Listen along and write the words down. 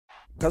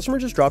Customer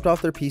just dropped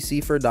off their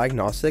PC for a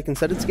diagnostic and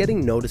said it's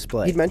getting no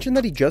display. He'd mentioned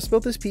that he just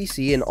built this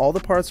PC and all the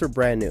parts are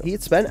brand new. He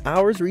had spent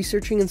hours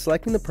researching and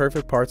selecting the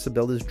perfect parts to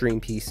build his dream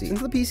PC. Since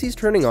the PC is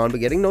turning on but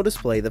getting no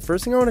display, the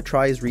first thing I want to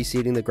try is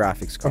reseating the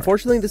graphics card.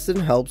 Unfortunately, this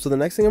didn't help, so the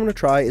next thing I'm going to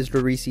try is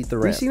to reseat the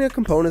RAM. Reseating a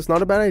component is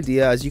not a bad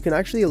idea, as you can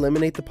actually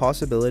eliminate the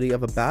possibility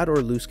of a bad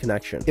or loose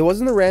connection. It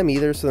wasn't the RAM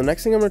either, so the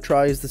next thing I'm going to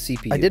try is the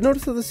CPU. I did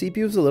notice that the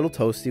CPU is a little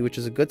toasty, which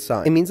is a good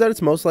sign. It means that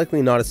it's most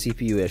likely not a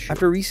CPU issue.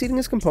 After reseating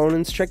his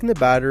components, checking the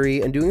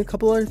battery, and doing a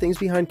couple other things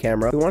behind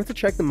camera, we wanted to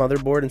check the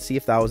motherboard and see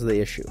if that was the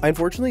issue. I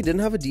unfortunately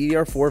didn't have a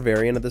DDR4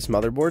 variant of this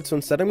motherboard, so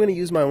instead I'm going to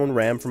use my own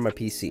RAM from my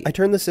PC. I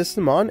turned the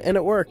system on and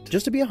it worked.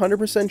 Just to be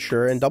 100%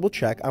 sure and double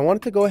check, I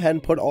wanted to go ahead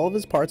and put all of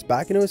his parts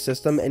back into his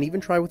system and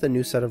even try with a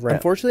new set of RAM.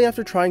 Unfortunately,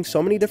 after trying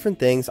so many different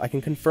things, I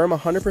can confirm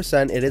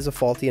 100% it is a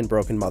faulty and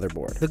broken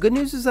motherboard. The good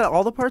news is that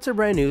all the parts are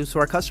brand new, so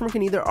our customer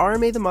can either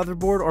RMA the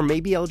motherboard or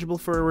may be eligible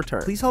for a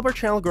return. Please help our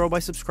channel grow by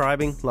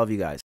subscribing. Love you guys.